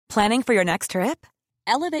Planning for your next trip?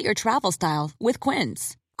 Elevate your travel style with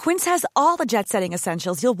Quince. Quince has all the jet-setting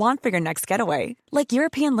essentials you'll want for your next getaway, like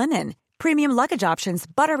European linen, premium luggage options,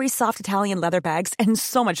 buttery soft Italian leather bags, and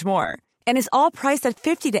so much more. And is all priced at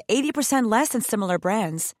 50 to 80% less than similar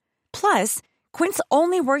brands. Plus, Quince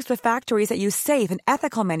only works with factories that use safe and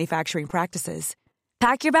ethical manufacturing practices.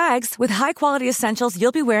 Pack your bags with high-quality essentials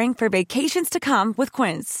you'll be wearing for vacations to come with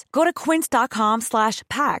Quince. Go to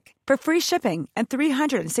quince.com/pack for free shipping and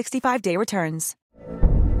 365-day returns.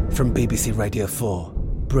 From BBC Radio 4,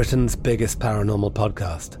 Britain's biggest paranormal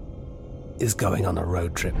podcast is going on a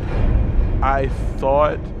road trip. I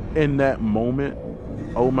thought in that moment,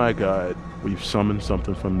 oh my God, we've summoned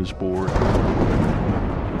something from this board.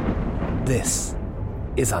 This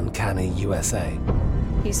is Uncanny USA.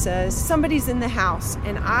 He says, somebody's in the house,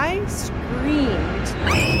 and I screamed.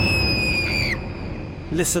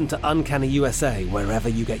 Listen to Uncanny USA wherever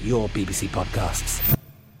you get your BBC podcasts,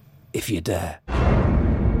 if you dare.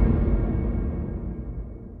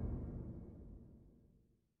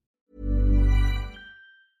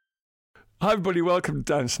 Hi everybody, welcome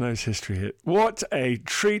to Dan Snow's History Hit. What a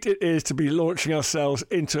treat it is to be launching ourselves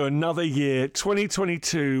into another year,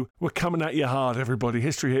 2022. We're coming at you hard, everybody.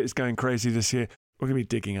 History Hit is going crazy this year. We're going to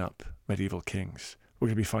be digging up medieval kings. We're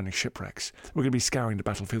going to be finding shipwrecks. We're going to be scouring the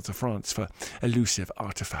battlefields of France for elusive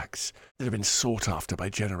artefacts that have been sought after by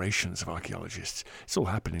generations of archaeologists. It's all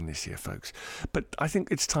happening this year, folks. But I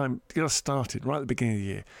think it's time to get us started right at the beginning of the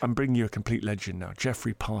year. I'm bringing you a complete legend now,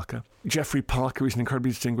 Geoffrey Parker. Geoffrey Parker is an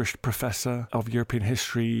incredibly distinguished professor of European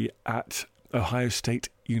history at Ohio State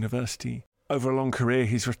University. Over a long career,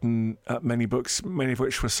 he's written many books, many of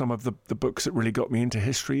which were some of the books that really got me into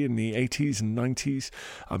history in the 80s and 90s.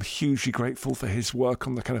 I'm hugely grateful for his work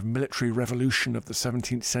on the kind of military revolution of the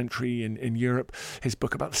 17th century in Europe. His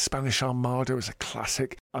book about the Spanish Armada is a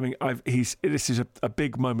classic. I mean, this is a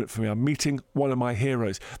big moment for me. I'm meeting one of my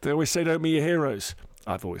heroes. They always say, don't meet your heroes.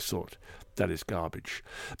 I've always thought that is garbage.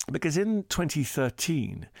 Because in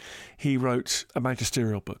 2013, he wrote a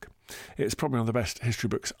magisterial book. It's probably one of the best history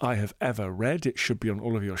books I have ever read. It should be on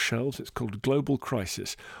all of your shelves. It's called Global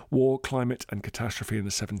Crisis, War, Climate and Catastrophe in the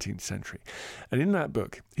 17th Century. And in that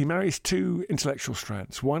book, he marries two intellectual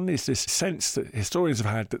strands. One is this sense that historians have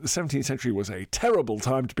had that the 17th century was a terrible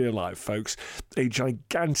time to be alive, folks. A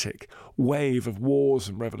gigantic wave of wars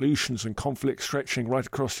and revolutions and conflicts stretching right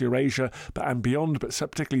across Eurasia and beyond, but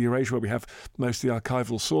particularly Eurasia, where we have most of the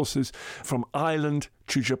archival sources, from Ireland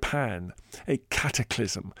to Japan, a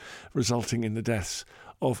cataclysm resulting in the deaths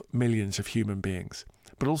of millions of human beings.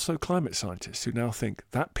 But also climate scientists who now think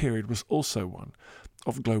that period was also one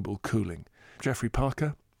of global cooling. Geoffrey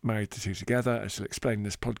Parker married the two together, as he'll explain in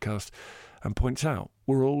this podcast, and points out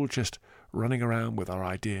we're all just running around with our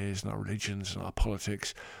ideas and our religions and our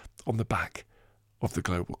politics on the back of the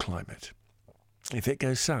global climate. If it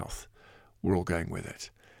goes south, we're all going with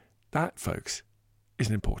it. That, folks, is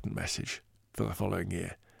an important message for the following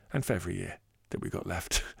year and for every year that we've got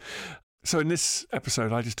left. So in this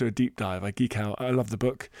episode, I just do a deep dive. I geek out. I love the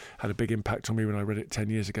book. Had a big impact on me when I read it 10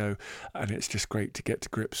 years ago. And it's just great to get to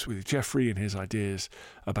grips with Geoffrey and his ideas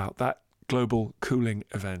about that global cooling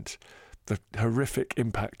event, the horrific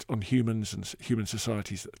impact on humans and human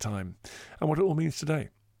societies at the time, and what it all means today,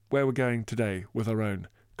 where we're going today with our own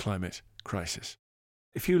climate crisis.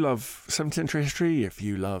 If you love 17th century history, if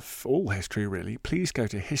you love all history really, please go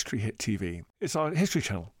to History Hit TV. It's our history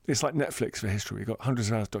channel. It's like Netflix for history. We've got hundreds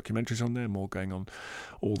of hours of documentaries on there, more going on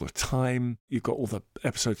all the time. You've got all the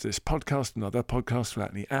episodes of this podcast and other podcasts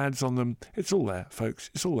without any ads on them. It's all there,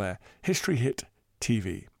 folks. It's all there. History Hit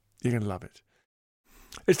TV. You're going to love it.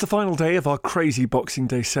 It's the final day of our crazy Boxing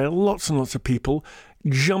Day sale. Lots and lots of people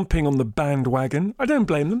jumping on the bandwagon. I don't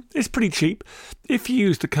blame them. It's pretty cheap. If you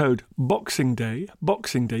use the code Boxing Day,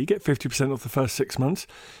 you get 50% off the first 6 months.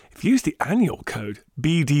 If you use the annual code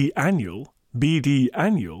BD Annual,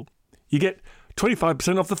 you get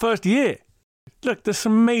 25% off the first year. Look, there's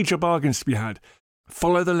some major bargains to be had.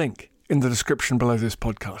 Follow the link in the description below this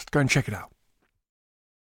podcast. Go and check it out.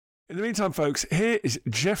 In the meantime, folks, here is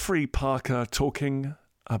Geoffrey Parker talking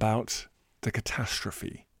about the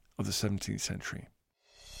catastrophe of the 17th century.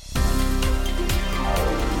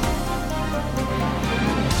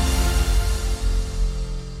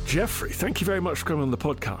 Geoffrey, thank you very much for coming on the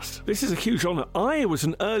podcast. This is a huge honour. I was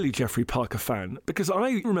an early Geoffrey Parker fan because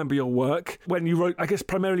I remember your work when you wrote, I guess,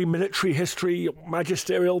 primarily military history,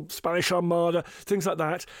 magisterial, Spanish Armada, things like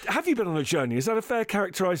that. Have you been on a journey? Is that a fair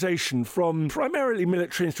characterisation from primarily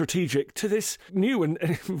military and strategic to this new and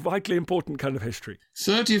vitally important kind of history?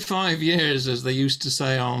 35 years, as they used to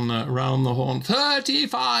say on Round the Horn.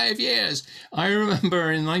 35 years! I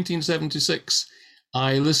remember in 1976...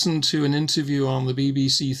 I listened to an interview on the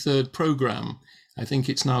BBC Third programme. I think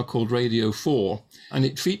it's now called Radio 4. And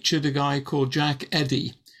it featured a guy called Jack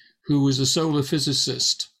Eddy, who was a solar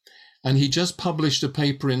physicist. And he just published a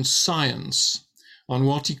paper in Science on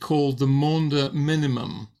what he called the Maunder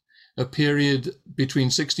minimum, a period between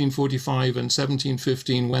 1645 and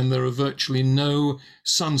 1715 when there are virtually no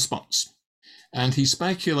sunspots. And he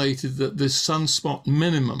speculated that this sunspot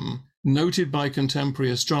minimum, noted by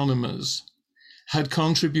contemporary astronomers, had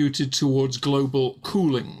contributed towards global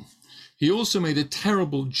cooling. He also made a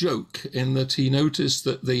terrible joke in that he noticed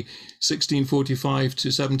that the 1645 to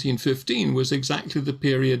 1715 was exactly the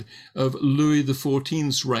period of Louis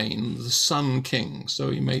XIV's reign, the Sun King.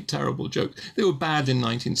 So he made terrible jokes. They were bad in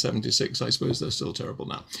 1976. I suppose they're still terrible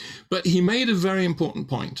now. But he made a very important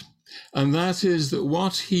point, and that is that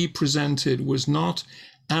what he presented was not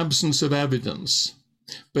absence of evidence,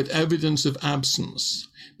 but evidence of absence.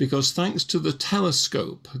 Because thanks to the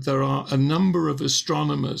telescope, there are a number of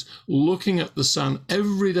astronomers looking at the sun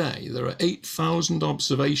every day. There are 8,000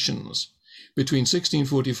 observations between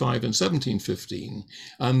 1645 and 1715,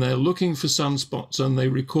 and they're looking for sunspots, and they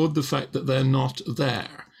record the fact that they're not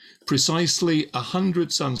there. Precisely 100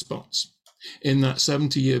 sunspots in that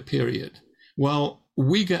 70-year period. Well,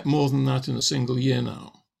 we get more than that in a single year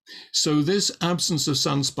now. So this absence of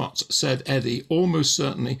sunspots, said Eddy, almost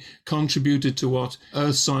certainly contributed to what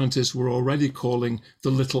Earth scientists were already calling the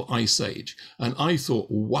Little Ice Age. And I thought,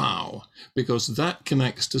 wow, because that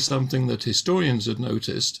connects to something that historians had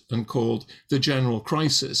noticed and called the general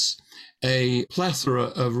crisis, a plethora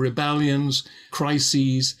of rebellions,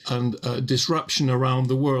 crises, and disruption around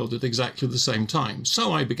the world at exactly the same time.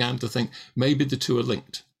 So I began to think maybe the two are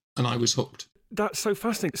linked, and I was hooked. That's so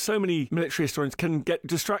fascinating. So many military historians can get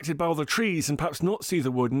distracted by all the trees and perhaps not see the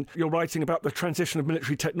wood. And you're writing about the transition of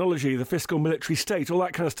military technology, the fiscal military state, all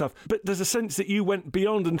that kind of stuff. But there's a sense that you went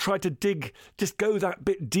beyond and tried to just go that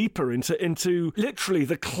bit deeper into literally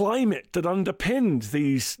the climate that underpinned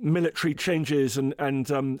these military changes and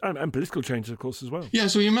political changes, of course, as well. Yeah,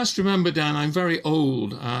 so you must remember, Dan, I'm very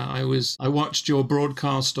old. I watched your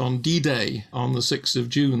broadcast on D-Day on the 6th of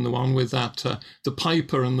June, the one with that the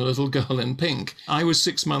piper and the little girl in pink. I was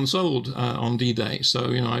 6 months old on D-Day,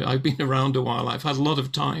 so I've been around a while. I've had a lot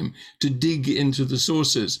of time to dig into the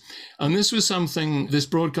sources. And this was something, this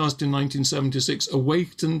broadcast in 1976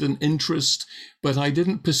 awakened an interest, but I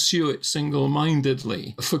didn't pursue it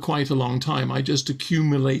single-mindedly for quite a long time. I just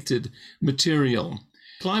accumulated material.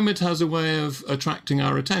 Climate has a way of attracting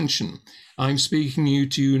our attention. I'm speaking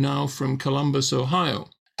to you now from Columbus, Ohio.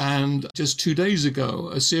 And just 2 days ago,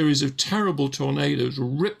 a series of terrible tornadoes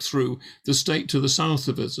ripped through the state to the south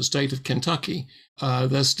of us, the state of Kentucky.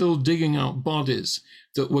 They're still digging out bodies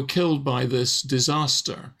that were killed by this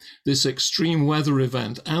disaster, this extreme weather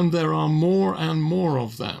event. And there are more and more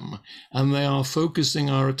of them. And they are focusing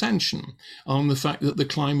our attention on the fact that the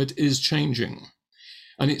climate is changing.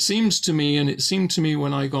 And it seemed to me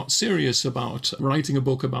when I got serious about writing a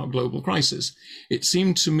book about global crisis, it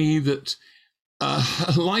seemed to me that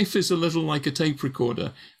life is a little like a tape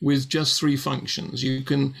recorder with just 3 functions. You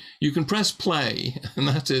can press play, and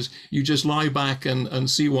that is you just lie back and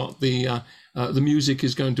see what the music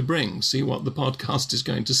is going to bring, see what the podcast is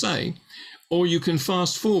going to say. Or you can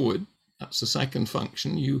fast forward. That's the second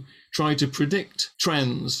function. You try to predict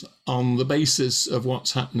trends on the basis of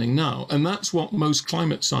what's happening now. And that's what most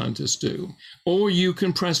climate scientists do. Or you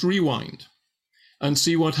can press rewind and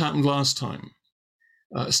see what happened last time.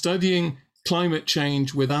 Studying climate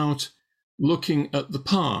change without looking at the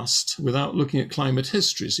past, without looking at climate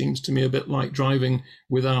history, seems to me a bit like driving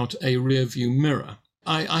without a rear-view mirror.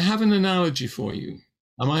 I have an analogy for you.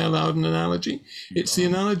 Am I allowed an analogy? It's the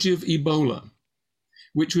analogy of Ebola,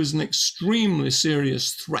 which was an extremely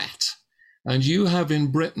serious threat. And you have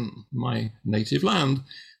in Britain, my native land,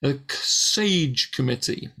 a SAGE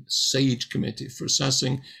committee for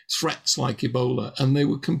assessing threats like Ebola, and they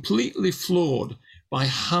were completely flawed by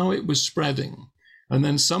how it was spreading. And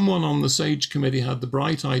then someone on the SAGE committee had the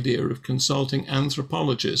bright idea of consulting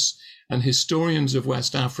anthropologists and historians of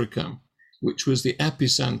West Africa, which was the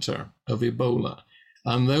epicenter of Ebola.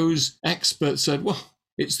 And those experts said, well,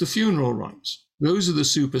 it's the funeral rites. Those are the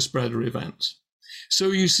super spreader events. So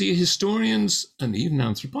you see, historians and even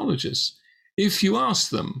anthropologists, if you ask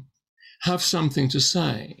them, have something to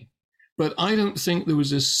say. But I don't think there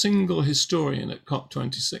was a single historian at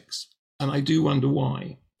COP26. And I do wonder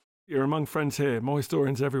why. You're among friends here, more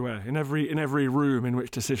historians everywhere, in every room in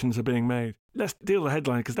which decisions are being made. Let's deal with the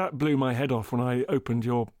headline, because that blew my head off when I opened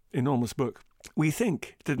your enormous book. We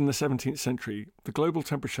think that in the 17th century, the global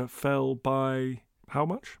temperature fell by how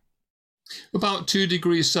much? About 2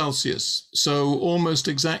 degrees Celsius, so almost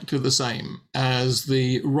exactly the same as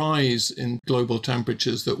the rise in global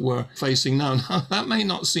temperatures that we're facing now. Now, that may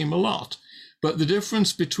not seem a lot, but the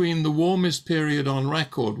difference between the warmest period on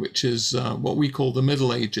record, which is what we call the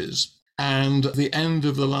Middle Ages, and the end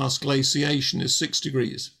of the last glaciation is 6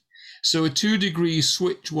 degrees. So a 2-degree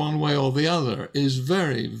switch one way or the other is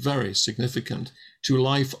very, very significant to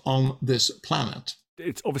life on this planet.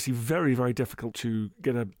 It's obviously very, very difficult to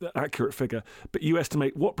get an accurate figure, but you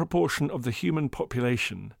estimate what proportion of the human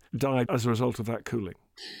population died as a result of that cooling?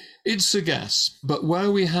 It's a guess, but where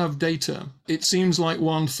we have data, it seems like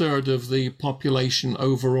 1/3 of the population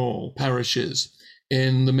overall perishes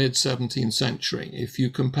in the mid-17th century. If you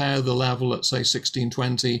compare the level at, say,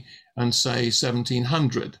 1620 and, say,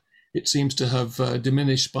 1700, it seems to have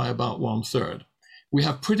diminished by about 1/3. We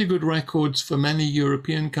have pretty good records for many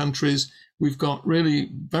European countries. We've got really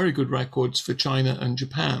very good records for China and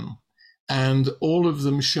Japan, and all of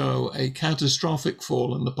them show a catastrophic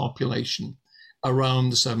fall in the population around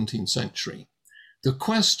the 17th century. The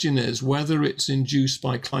question is whether it's induced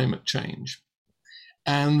by climate change.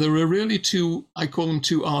 And there are really I call them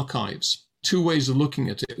two archives, two ways of looking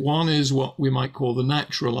at it. One is what we might call the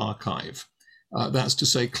natural archive. That's to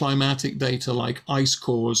say climatic data like ice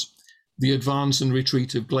cores, the advance and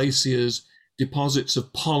retreat of glaciers, deposits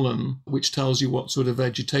of pollen, which tells you what sort of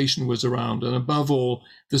vegetation was around, and above all,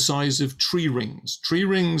 the size of tree rings. Tree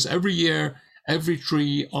rings, every year, every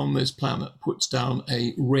tree on this planet puts down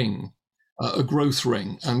a ring, a growth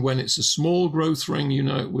ring. And when it's a small growth ring, you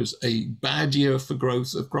know it was a bad year for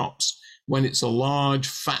growth of crops. When it's a large,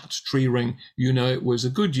 fat tree ring, you know it was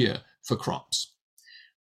a good year for crops.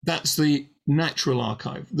 That's the natural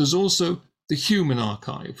archive. There's also the human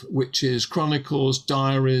archive, which is chronicles,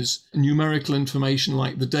 diaries, numerical information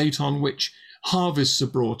like the date on which harvests are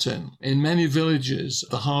brought in. In many villages,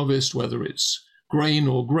 the harvest, whether it's grain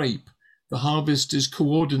or grape, the harvest is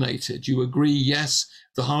coordinated. You agree, yes,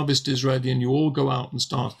 the harvest is ready, and you all go out and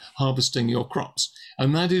start harvesting your crops.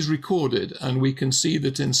 And that is recorded, and we can see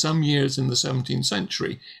that in some years in the 17th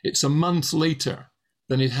century, it's a month later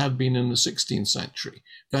than it had been in the 16th century.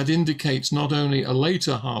 That indicates not only a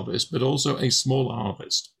later harvest, but also a smaller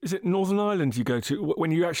harvest. Is it Northern Ireland you go to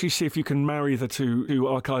when you actually see if you can marry the two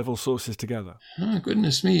archival sources together? Oh,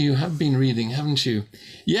 goodness me, you have been reading, haven't you?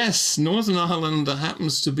 Yes, Northern Ireland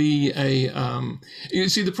happens to be you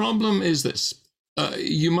see, the problem is this.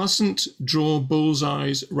 You mustn't draw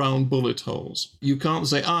bullseyes round bullet holes. You can't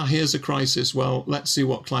say, here's a crisis. Well, let's see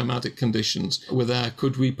what climatic conditions were there.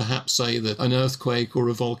 Could we perhaps say that an earthquake or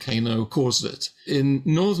a volcano caused it? In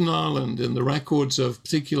Northern Ireland, in the records of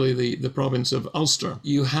particularly the province of Ulster,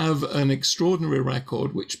 you have an extraordinary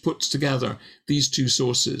record which puts together these two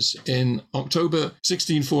sources. In October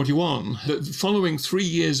 1641, following 3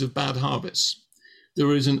 years of bad harvests,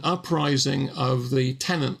 there is an uprising of the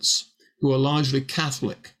tenants who are largely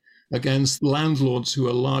Catholic against landlords who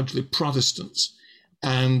are largely Protestants.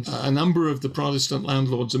 And a number of the Protestant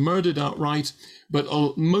landlords are murdered outright, but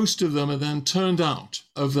most of them are then turned out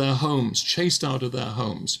of their homes, chased out of their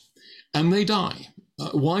homes, and they die.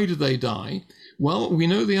 Why do they die? Well, we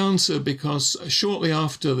know the answer because shortly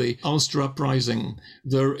after the Ulster Uprising,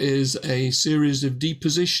 there is a series of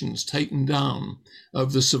depositions taken down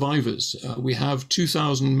of the survivors. We have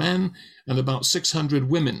 2,000 men and about 600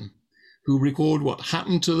 women who record what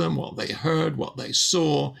happened to them, what they heard, what they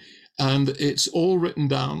saw, and it's all written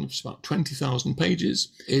down. It's about 20,000 pages.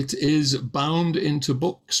 It is bound into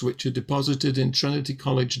books which are deposited in Trinity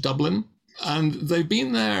College, Dublin, and they've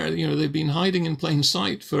been there, they've been hiding in plain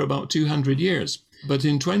sight for about 200 years. But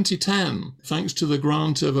in 2010, thanks to the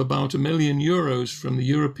grant of about €1 million from the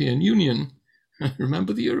European Union,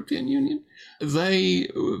 remember the European Union?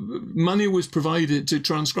 Money was provided to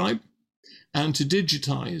transcribe and to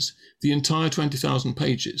digitize the entire 20,000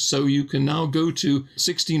 pages. So you can now go to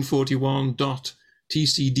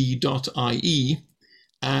 1641.tcd.ie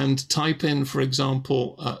and type in, for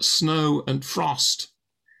example, snow and frost,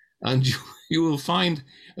 and you will find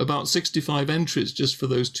about 65 entries just for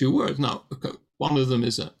those two words. Now, one of them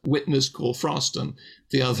is a witness called Frost, and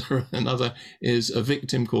another is a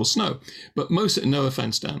victim called Snow. But no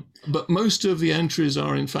offense, Dan, but most of the entries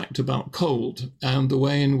are in fact about cold and the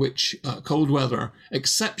way in which cold weather,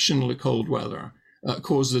 exceptionally cold weather,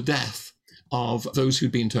 caused the death of those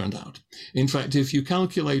who'd been turned out. In fact, if you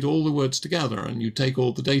calculate all the words together and you take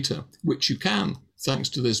all the data, which you can, thanks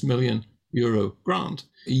to this €1 million grant,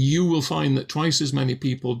 you will find that twice as many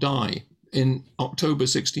people die in October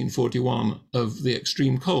 1641 of the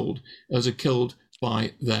extreme cold as are killed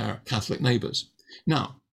by their Catholic neighbours.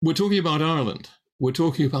 Now, we're talking about Ireland. We're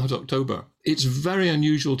talking about October. It's very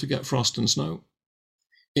unusual to get frost and snow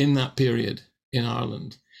in that period in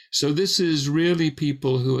Ireland. So this is really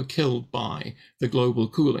people who are killed by the global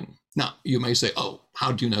cooling. Now, you may say, oh,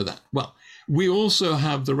 how do you know that? Well, we also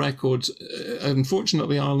have the records.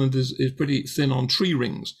 Unfortunately, Ireland is pretty thin on tree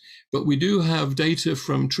rings, but we do have data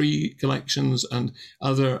from tree collections and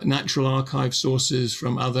other natural archive sources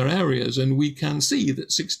from other areas, and we can see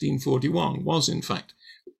that 1641 was, in fact,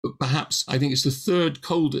 perhaps, I think it's the third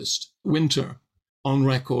coldest winter on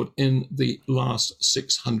record in the last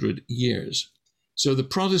 600 years. So the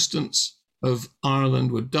Protestants of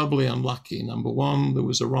Ireland were doubly unlucky. Number one, there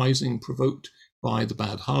was a rising provoked by the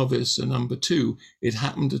bad harvest, and number two, it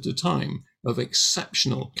happened at a time of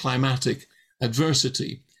exceptional climatic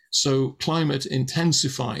adversity. So climate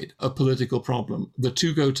intensified a political problem. The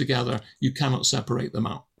two go together. You cannot separate them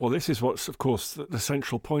out. Well, this is what's, of course, the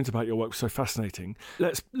central point about your work so fascinating.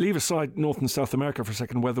 Let's leave aside North and South America for a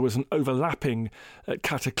second, where there was an overlapping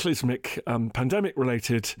cataclysmic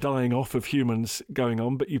pandemic-related dying off of humans going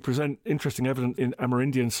on, but you present interesting evidence in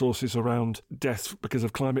Amerindian sources around death because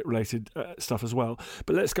of climate-related stuff as well.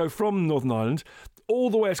 But let's go from Northern Ireland all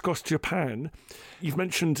the way across to Japan. You've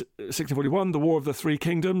mentioned 1641, the War of the Three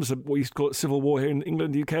Kingdoms, what we used to call it civil war here in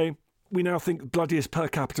England, UK. We now think bloodiest per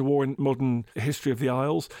capita war in modern history of the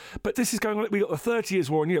Isles. But this is going on. We got the 30 Years'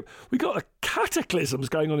 War in Europe. We got the cataclysms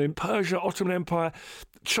going on in Persia, Ottoman Empire,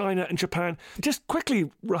 China and Japan. Just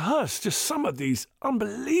quickly rehearse just some of these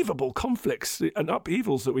unbelievable conflicts and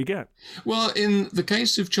upheavals that we get. Well, in the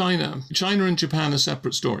case of China and Japan are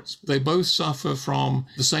separate stories. They both suffer from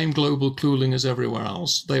the same global cooling as everywhere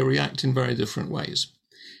else. They react in very different ways.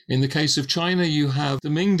 In the case of China, you have the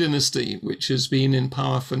Ming dynasty, which has been in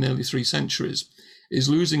power for nearly 3 centuries, is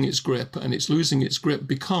losing its grip, and it's losing its grip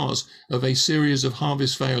because of a series of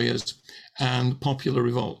harvest failures and popular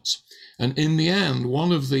revolts. And in the end,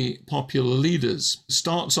 one of the popular leaders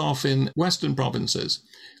starts off in Western provinces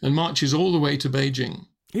and marches all the way to Beijing.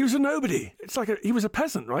 He was a nobody. It's like he was a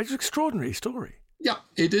peasant, right? It's an extraordinary story. Yeah,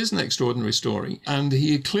 it is an extraordinary story. And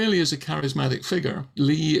he clearly is a charismatic figure.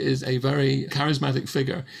 Li is a very charismatic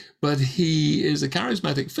figure, but he is a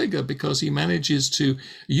charismatic figure because he manages to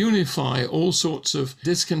unify all sorts of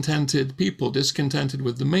discontented people, discontented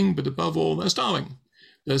with the Ming, but above all, they're starving.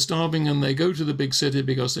 They're starving and they go to the big city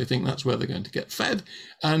because they think that's where they're going to get fed.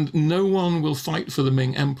 And no one will fight for the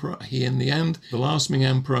Ming emperor. He, in the end, the last Ming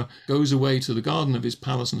emperor, goes away to the garden of his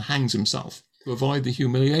palace and hangs himself to avoid the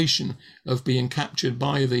humiliation of being captured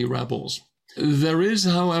by the rebels. There is,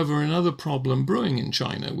 however, another problem brewing in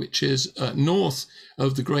China, which is north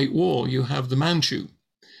of the Great Wall, you have the Manchu.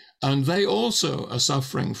 And they also are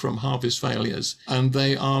suffering from harvest failures, and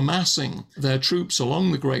they are massing their troops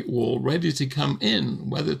along the Great Wall, ready to come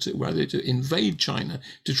in, ready to invade China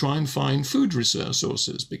to try and find food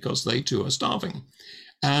resources, because they too are starving.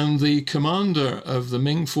 And the commander of the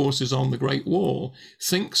Ming forces on the Great Wall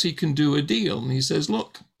thinks he can do a deal. And he says,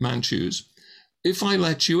 look, Manchus, if I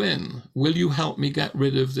let you in, will you help me get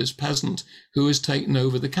rid of this peasant who has taken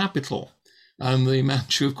over the capital? And the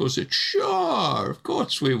Manchu, of course, said, sure, of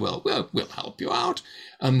course we will. We'll help you out.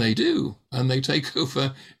 And they do. And they take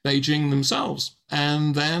over Beijing themselves.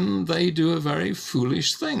 And then they do a very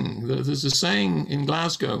foolish thing. There's a saying in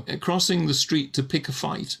Glasgow, crossing the street to pick a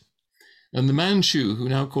fight. And the Manchu, who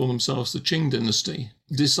now call themselves the Qing dynasty,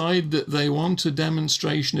 decide that they want a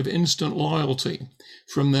demonstration of instant loyalty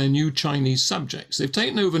from their new Chinese subjects. They've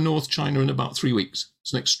taken over North China in about 3 weeks.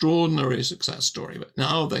 It's an extraordinary success story. But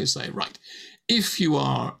now they say, right, if you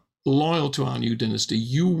are loyal to our new dynasty,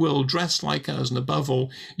 you will dress like us, and above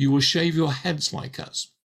all, you will shave your heads like us.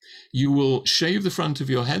 You will shave the front of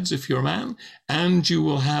your heads if you're a man, and you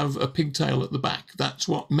will have a pigtail at the back. That's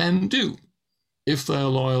what men do if they are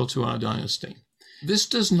loyal to our dynasty. This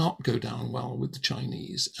does not go down well with the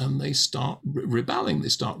Chinese, and they start rebelling, they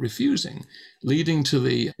start refusing, leading to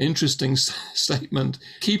the interesting statement,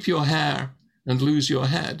 keep your hair and lose your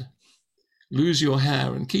head. Lose your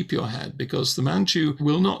hair and keep your head, because the Manchu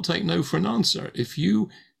will not take no for an answer. If you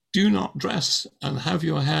do not dress and have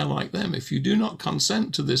your hair like them, if you do not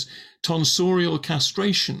consent to this tonsorial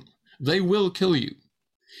castration, they will kill you.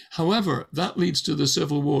 However, that leads to the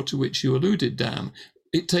civil war to which you alluded, Dan.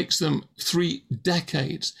 It takes them 3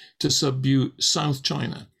 decades to subdue South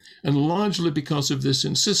China, and largely because of this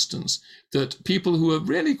insistence that people who are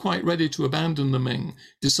really quite ready to abandon the Ming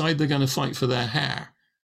decide they're going to fight for their hair,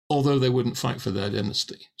 although they wouldn't fight for their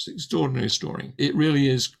dynasty. It's an extraordinary story. It really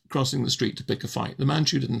is crossing the street to pick a fight. The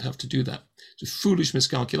Manchu didn't have to do that. It's a foolish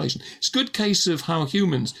miscalculation. It's a good case of how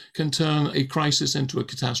humans can turn a crisis into a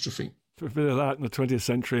catastrophe. A bit of that in the 20th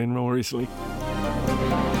century and more recently.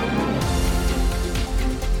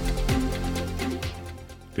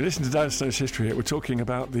 You listen to Dan Snow's History Hit. We're talking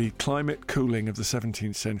about the climate cooling of the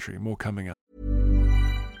 17th century. More coming up.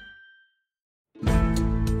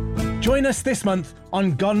 Join us this month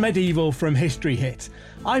on Gone Medieval from History Hit.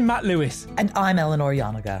 I'm Matt Lewis. And I'm Eleanor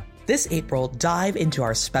Yanaga. This April, dive into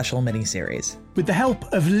our special mini-series. With the help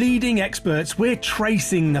of leading experts, we're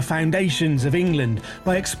tracing the foundations of England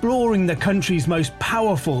by exploring the country's most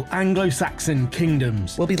powerful Anglo-Saxon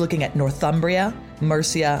kingdoms. We'll be looking at Northumbria,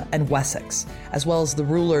 Mercia, and Wessex, as well as the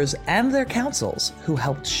rulers and their councils who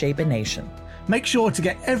helped shape a nation. Make sure to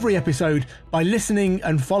get every episode by listening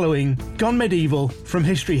and following Gone Medieval from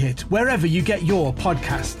History Hit, wherever you get your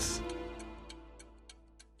podcasts.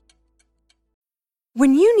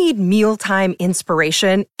 When you need mealtime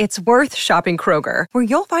inspiration, it's worth shopping Kroger, where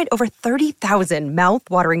you'll find over 30,000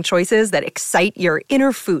 mouth-watering choices that excite your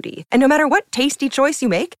inner foodie. And no matter what tasty choice you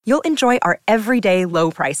make, you'll enjoy our everyday low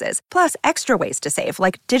prices, plus extra ways to save,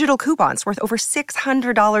 like digital coupons worth over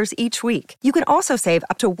 $600 each week. You can also save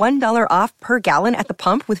up to $1 off per gallon at the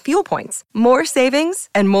pump with fuel points. More savings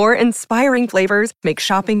and more inspiring flavors make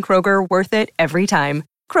shopping Kroger worth it every time.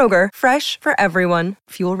 Kroger, fresh for everyone.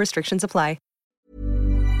 Fuel restrictions apply.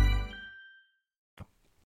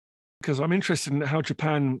 Because I'm interested in how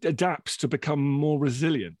Japan adapts to become more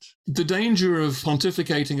resilient. The danger of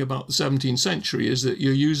pontificating about the 17th century is that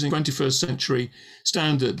you're using 21st century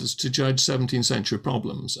standards to judge 17th century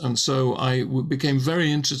problems. And so I became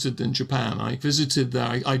very interested in Japan. I visited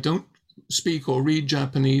there. I don't speak or read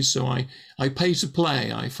Japanese, so I pay to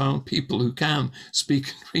play. I found people who can speak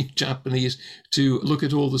and read Japanese to look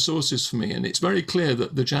at all the sources for me. And it's very clear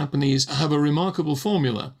that the Japanese have a remarkable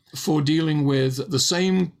formula for dealing with the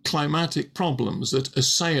same climatic problems that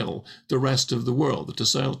assail the rest of the world, that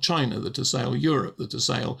assail China, that assail Europe, that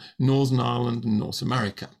assail Northern Ireland and North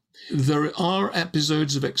America. There are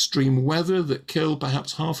episodes of extreme weather that kill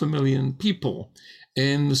perhaps 500,000 people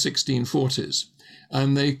in the 1640s.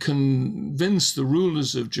 And they convince the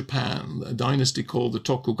rulers of Japan, a dynasty called the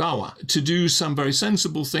Tokugawa, to do some very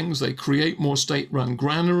sensible things. They create more state-run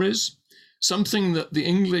granaries, something that the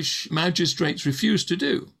English magistrates refuse to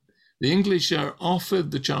do. The English are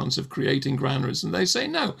offered the chance of creating granaries, and they say,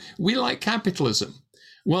 no, we like capitalism.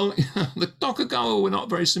 Well, the Tokugawa were not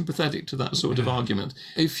very sympathetic to that sort of argument.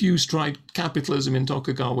 If you tried capitalism in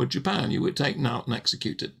Tokugawa, Japan, you were taken out and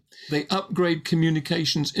executed. They upgrade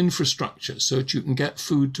communications infrastructure so that you can get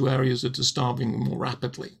food to areas that are starving more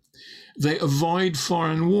rapidly. They avoid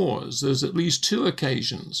foreign wars. There's at least 2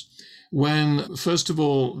 occasions when, first of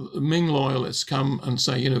all, Ming loyalists come and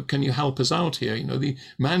say, can you help us out here? The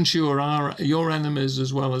Manchu are your enemies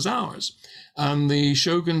as well as ours. And the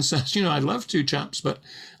shogun says, I'd love to, chaps, but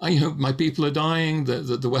my people are dying,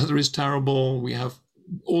 the weather is terrible, we have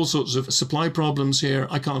all sorts of supply problems here,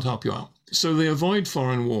 I can't help you out. So they avoid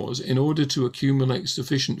foreign wars in order to accumulate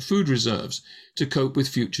sufficient food reserves to cope with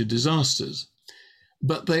future disasters.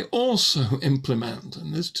 But they also implement,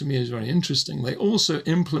 and this to me is very interesting, they also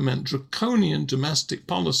implement draconian domestic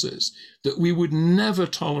policies that we would never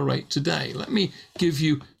tolerate today. Let me give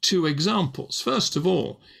you 2 examples. First of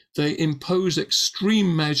all, they impose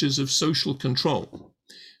extreme measures of social control.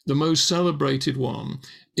 The most celebrated one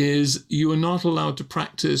is you are not allowed to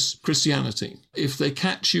practice Christianity. If they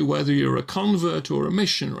catch you, whether you're a convert or a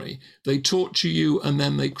missionary, they torture you and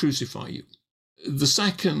then they crucify you. The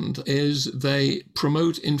second is they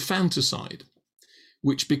promote infanticide,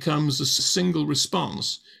 which becomes a single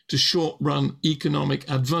response to short-run economic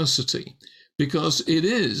adversity, because it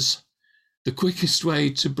is the quickest way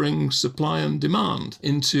to bring supply and demand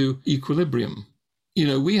into equilibrium.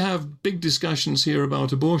 We have big discussions here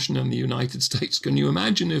about abortion in the United States. Can you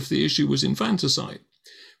imagine if the issue was infanticide?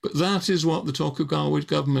 But that is what the Tokugawa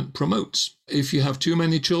government promotes. If you have too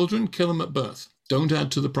many children, kill them at birth. Don't add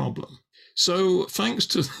to the problem. So thanks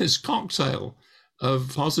to this cocktail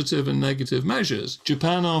of positive and negative measures,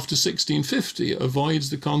 Japan after 1650 avoids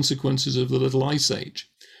the consequences of the Little Ice Age.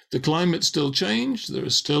 The climate still changed, there are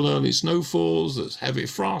still early snowfalls, there's heavy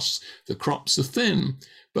frosts, the crops are thin,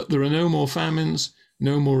 but there are no more famines,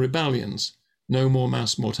 no more rebellions, no more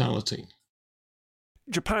mass mortality.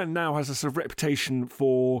 Japan now has a sort of reputation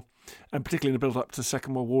for, and particularly in the build-up to the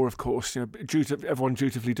Second World War, of course, everyone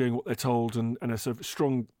dutifully doing what they're told and a sort of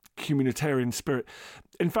strong communitarian spirit.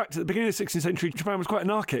 In fact, at the beginning of the 16th century, Japan was quite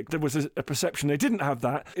anarchic. There was a perception they didn't have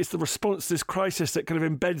that. It's the response to this crisis that kind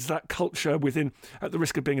of embeds that culture within, at the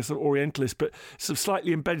risk of being a sort of Orientalist, but sort of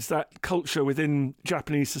slightly embeds that culture within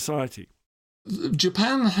Japanese society.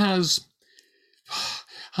 Japan has,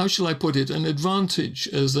 how shall I put it, an advantage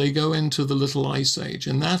as they go into the Little Ice Age,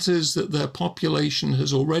 and that is that their population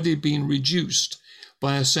has already been reduced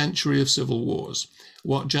by a century of civil wars,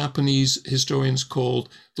 what Japanese historians called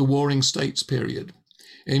the Warring States period,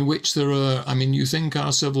 in which there are, you think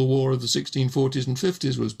our civil war of the 1640s and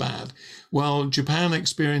 50s was bad. Well, Japan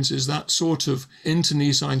experiences that sort of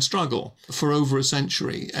internecine struggle for over a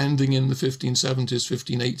century, ending in the 1570s,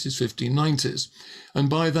 1580s, 1590s. And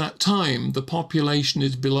by that time, the population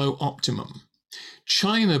is below optimum.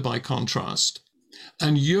 China, by contrast,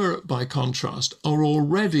 and Europe, by contrast, are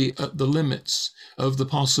already at the limits of the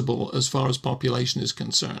possible as far as population is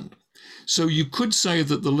concerned. So you could say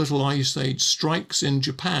that the Little Ice Age strikes in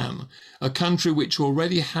Japan, a country which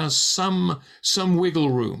already has some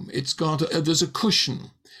wiggle room. There's a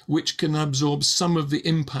cushion which can absorb some of the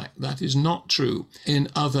impact. That is not true in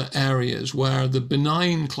other areas where the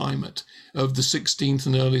benign climate of the 16th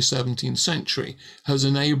and early 17th century has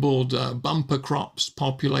enabled bumper crops,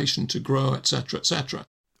 population to grow, etc., etc.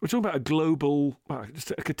 We're talking about a global,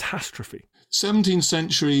 just a catastrophe. 17th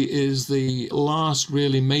century is the last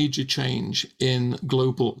really major change in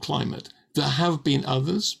global climate. There have been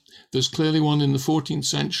others. There's clearly one in the 14th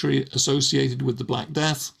century associated with the Black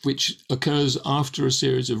Death, which occurs after a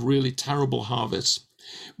series of really terrible harvests.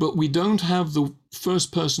 But we don't have the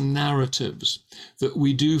first-person narratives that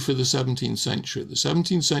we do for the 17th century. The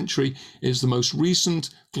 17th century is the most recent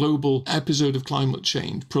global episode of climate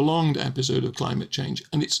change, prolonged episode of climate change,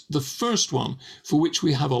 and it's the first one for which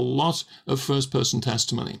we have a lot of first-person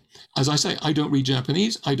testimony. As I say, I don't read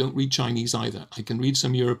Japanese, I don't read Chinese either. I can read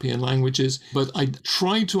some European languages, but I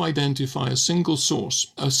try to identify a single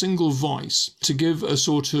source, a single voice, to give a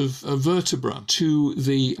sort of a vertebra to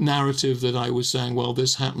the narrative that I was saying, well,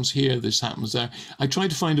 this happens here, this happens there. I tried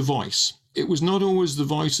to find a voice. It was not always the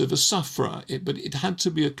voice of a sufferer, but it had to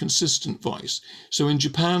be a consistent voice. So in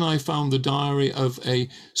Japan, I found the diary of a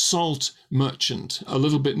salt merchant a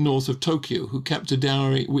little bit north of Tokyo who kept a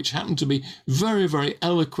diary which happened to be very, very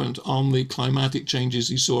eloquent on the climatic changes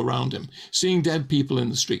he saw around him. Seeing dead people in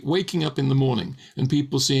the street, waking up in the morning, and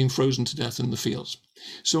people seeing frozen to death in the fields.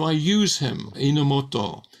 So I use him,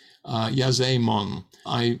 Inomoto, Yazeimon.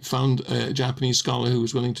 I found a Japanese scholar who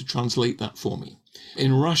was willing to translate that for me.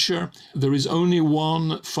 In Russia, there is only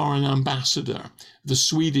one foreign ambassador, the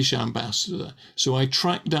Swedish ambassador. So I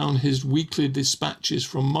tracked down his weekly dispatches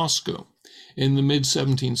from Moscow in the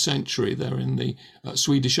mid-17th century. They're in the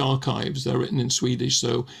Swedish archives. They're written in Swedish.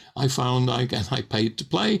 So I found, I paid to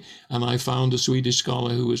play, and I found a Swedish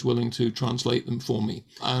scholar who was willing to translate them for me.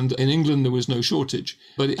 And in England, there was no shortage.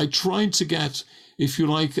 But I tried to get, if you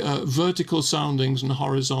like, vertical soundings and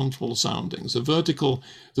horizontal soundings. The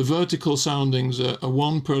vertical soundings are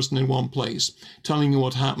one person in one place telling you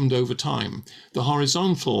what happened over time. The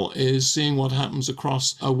horizontal is seeing what happens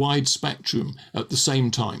across a wide spectrum at the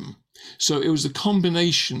same time. So it was the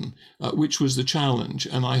combination which was the challenge,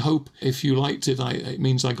 and I hope if you liked it, it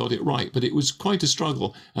means I got it right. But it was quite a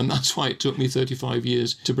struggle, and that's why it took me 35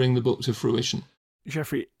 years to bring the book to fruition.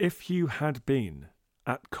 Geoffrey, if you had been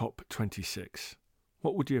at COP26,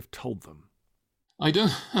 what would you have told them?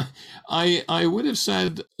 I would have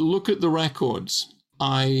said, look at the records.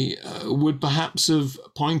 I would perhaps have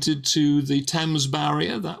pointed to the Thames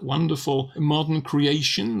Barrier, that wonderful modern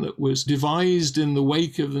creation that was devised in the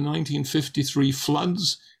wake of the 1953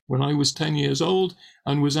 floods when I was 10 years old,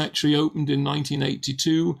 and was actually opened in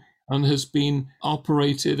 1982 and has been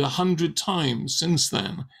operated 100 times since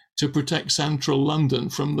then to protect central London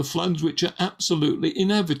from the floods which are absolutely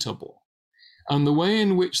inevitable. And the way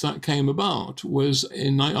in which that came about was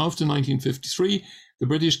after 1953, the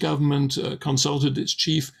British government consulted its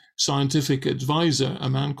chief scientific advisor, a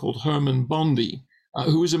man called Herman Bondi,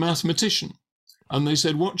 who was a mathematician. And they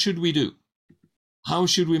said, what should we do? How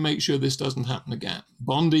should we make sure this doesn't happen again?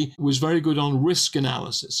 Bondi was very good on risk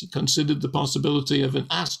analysis. He considered the possibility of an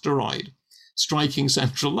asteroid striking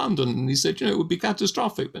central London. And he said, it would be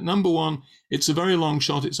catastrophic. But number one, it's a very long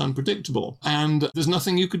shot, it's unpredictable, and there's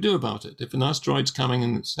nothing you could do about it. If an asteroid's coming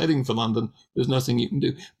and it's heading for London, there's nothing you can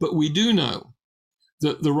do. But we do know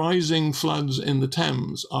that the rising floods in the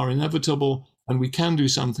Thames are inevitable, and we can do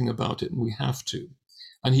something about it, and we have to.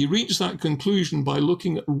 And he reached that conclusion by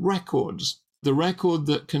looking at records. The record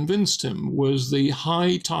that convinced him was the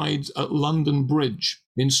high tides at London Bridge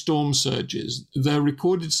in storm surges. They're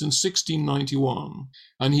recorded since 1691.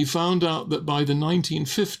 And he found out that by the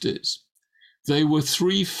 1950s, they were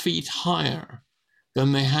 3 feet higher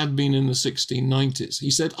than they had been in the 1690s.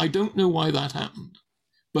 He said, I don't know why that happened,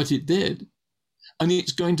 but it did. And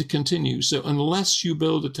it's going to continue. So unless you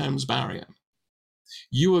build a Thames Barrier,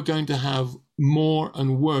 you are going to have more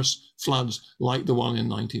and worse floods like the one in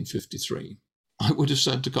 1953. I would have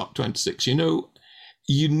said to COP26,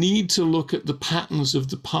 you need to look at the patterns of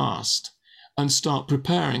the past and start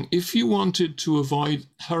preparing. If you wanted to avoid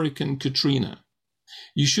Hurricane Katrina,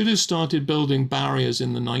 you should have started building barriers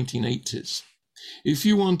in the 1980s. If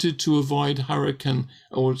you wanted to avoid hurricane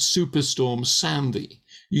or superstorm Sandy,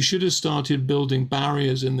 you should have started building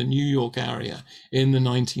barriers in the New York area in the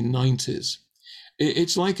 1990s.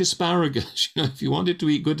 It's like asparagus. If you wanted to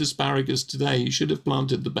eat good asparagus today, you should have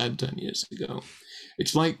planted the bed 10 years ago.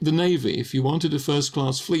 It's like the Navy. If you wanted a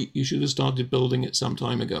first-class fleet, you should have started building it some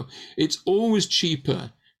time ago. It's always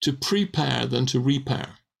cheaper to prepare than to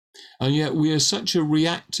repair. And yet we are such a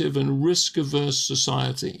reactive and risk-averse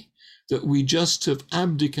society that we just have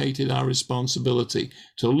abdicated our responsibility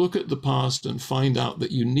to look at the past and find out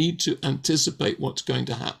that you need to anticipate what's going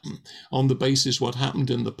to happen on the basis what happened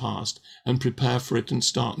in the past and prepare for it and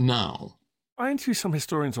start now. I interview some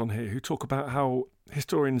historians on here who talk about how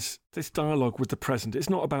historians, this dialogue with the present, it's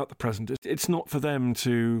not about the present. It's not for them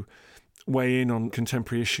to weigh in on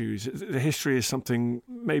contemporary issues. The history is something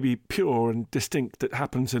maybe pure and distinct that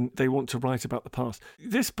happens and they want to write about the past.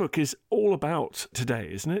 This book is all about today,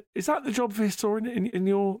 isn't it? Is that the job of a historian in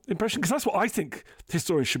your impression? Because that's what I think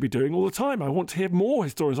historians should be doing all the time. I want to hear more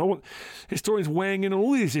historians. I want historians weighing in on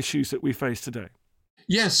all these issues that we face today.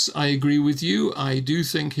 Yes, I agree with you. I do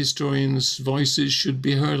think historians' voices should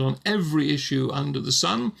be heard on every issue under the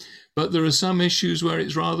sun, but there are some issues where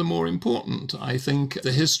it's rather more important. I think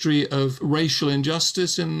the history of racial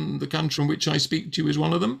injustice in the country in which I speak to you is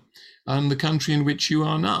one of them, and the country in which you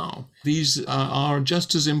are now. These are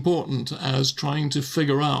just as important as trying to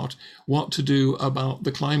figure out what to do about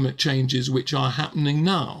the climate changes which are happening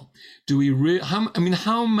now.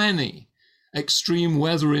 How many extreme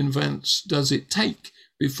weather events does it take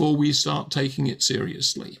before we start taking it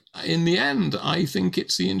seriously? In the end, I think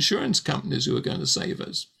it's the insurance companies who are going to save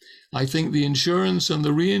us. I think the insurance and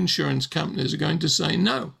the reinsurance companies are going to say,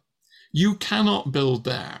 no, you cannot build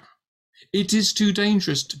there. It is too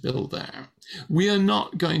dangerous to build there. We are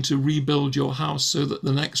not going to rebuild your house so that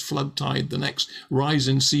the next flood tide, the next rise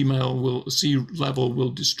in sea level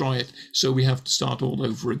will destroy it, so we have to start all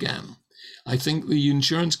over again. I think the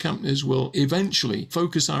insurance companies will eventually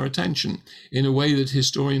focus our attention in a way that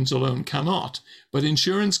historians alone cannot. But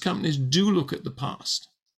insurance companies do look at the past.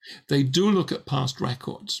 They do look at past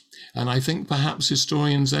records. And I think perhaps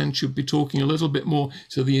historians then should be talking a little bit more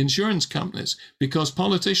to the insurance companies, because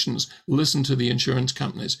politicians listen to the insurance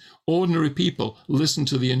companies. Ordinary people listen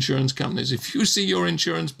to the insurance companies. If you see your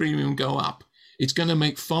insurance premium go up, it's going to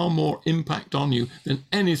make far more impact on you than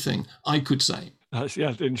anything I could say.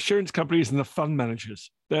 The insurance companies and the fund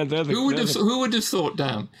managers. Who would have thought,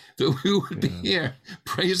 Dan, that we would be here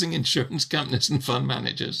praising insurance companies and fund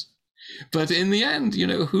managers? But in the end,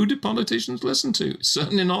 who do politicians listen to?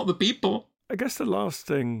 Certainly not the people. I guess the last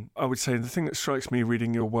thing I would say, the thing that strikes me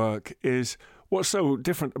reading your work is what's so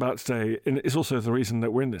different about today, and is also the reason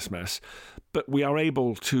that we're in this mess, but we are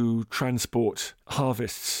able to transport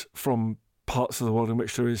harvests from parts of the world in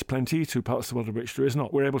which there is plenty to parts of the world in which there is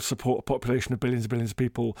not. We're able to support a population of billions and billions of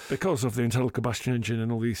people because of the internal combustion engine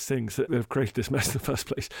and all these things that have created this mess in the first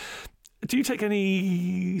place. Do you take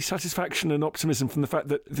any satisfaction and optimism from the fact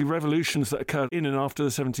that the revolutions that occurred in and after the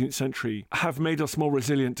 17th century have made us more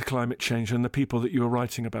resilient to climate change than the people that you were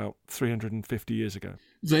writing about 350 years ago?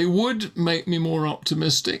 They would make me more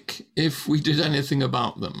optimistic if we did anything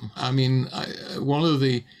about them. One of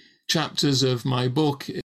the chapters of my book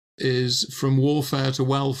is From Warfare to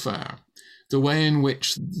Welfare, the way in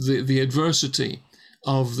which the adversity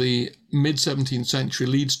of the mid-17th century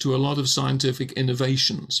leads to a lot of scientific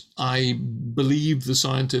innovations. I believe the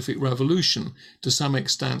scientific revolution, to some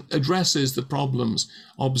extent, addresses the problems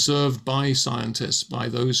observed by scientists, by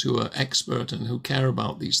those who are expert and who care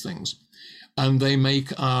about these things, and they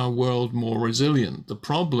make our world more resilient. The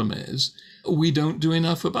problem is we don't do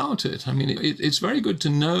enough about it. It's very good to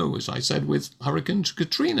know, as I said with Hurricane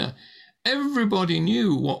Katrina, everybody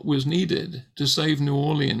knew what was needed to save New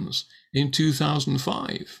Orleans in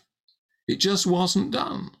 2005. It just wasn't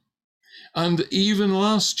done. And even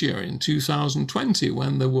last year in 2020,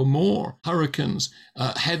 when there were more hurricanes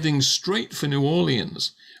heading straight for New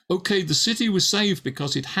Orleans, okay, the city was saved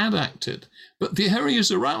because it had acted, but the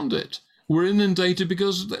areas around it were inundated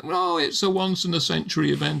because, it's a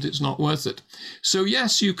once-in-a-century event, it's not worth it. So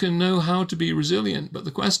yes, you can know how to be resilient, but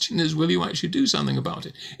the question is, will you actually do something about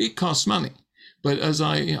it? It costs money. But as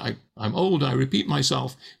I'm old, I repeat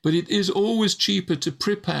myself, but it is always cheaper to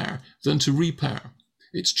prepare than to repair.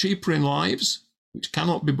 It's cheaper in lives, which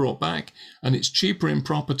cannot be brought back, and it's cheaper in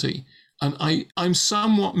property. And I'm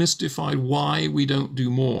somewhat mystified why we don't do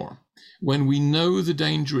more when we know the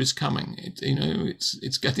danger is coming.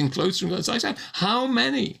 It's getting closer. As I said, how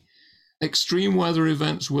many extreme weather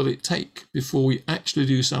events will it take before we actually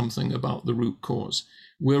do something about the root cause?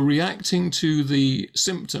 We're reacting to the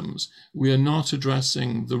symptoms. We are not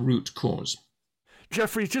addressing the root cause.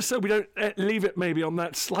 Jeffrey, just so we don't leave it maybe on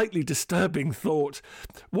that slightly disturbing thought,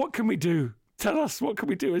 what can we do? Tell us, what can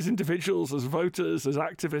we do as individuals, as voters, as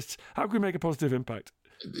activists? How can we make a positive impact?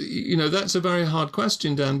 That's a very hard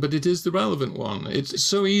question, Dan, but it is the relevant one. It's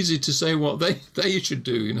so easy to say what they should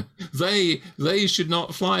do. They should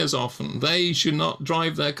not fly as often. They should not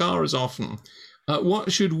drive their car as often.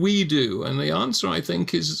 What should we do? And the answer, I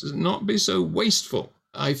think, is not be so wasteful.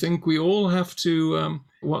 I think we all have to,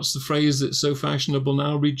 what's the phrase that's so fashionable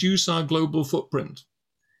now? Reduce our global footprint.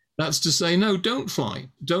 That's to say, no, don't fly.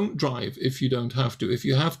 Don't drive if you don't have to. If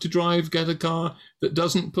you have to drive, get a car that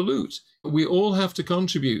doesn't pollute. We all have to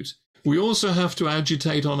contribute. We also have to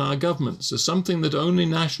agitate on our governments as something that only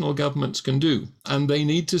national governments can do. And they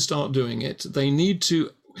need to start doing it. We need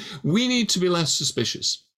to be less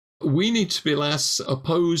suspicious. We need to be less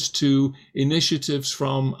opposed to initiatives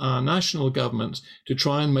from our national government to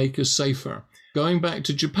try and make us safer. Going back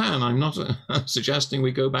to Japan, I'm not suggesting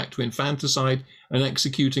we go back to infanticide and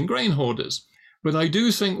executing grain hoarders. But I do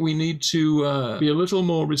think we need to be a little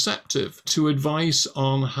more receptive to advice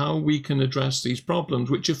on how we can address these problems,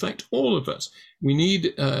 which affect all of us. We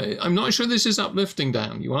need, I'm not sure this is uplifting,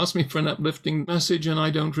 Dan. You asked me for an uplifting message and I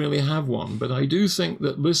don't really have one. But I do think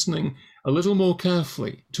that listening a little more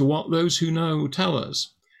carefully to what those who know tell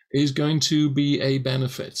us is going to be a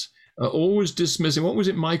benefit. Always dismissing, what was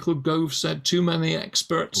it Michael Gove said, too many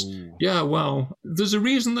experts? Ooh. Yeah, well, there's a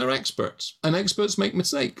reason they're experts, and experts make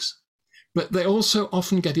mistakes, but they also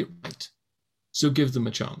often get it right. So give them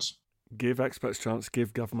a chance. Give experts a chance,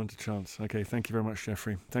 give government a chance. Okay, thank you very much,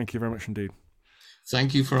 Jeffrey. Thank you very much indeed.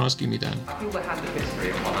 Thank you for asking me, Dan. I feel the hand of history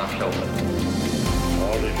upon our shoulders.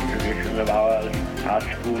 All this tradition of ours, our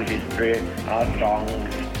school history, our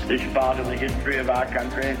songs, this part of the history of our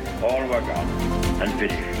country, all were gone and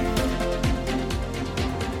finished.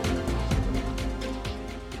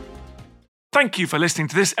 Thank you for listening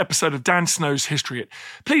to this episode of Dan Snow's History Hit.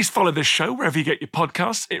 Please follow this show wherever you get your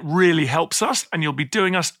podcasts. It really helps us and you'll be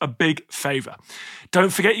doing us a big favour.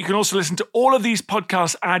 Don't forget you can also listen to all of these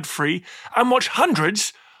podcasts ad-free and watch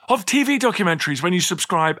hundreds of TV documentaries when you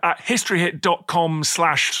subscribe at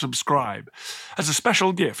historyhit.com/subscribe. As a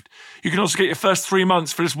special gift, you can also get your first 3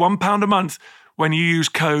 months for just £1 a month when you use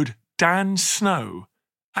code DANSNOW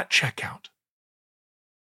at checkout.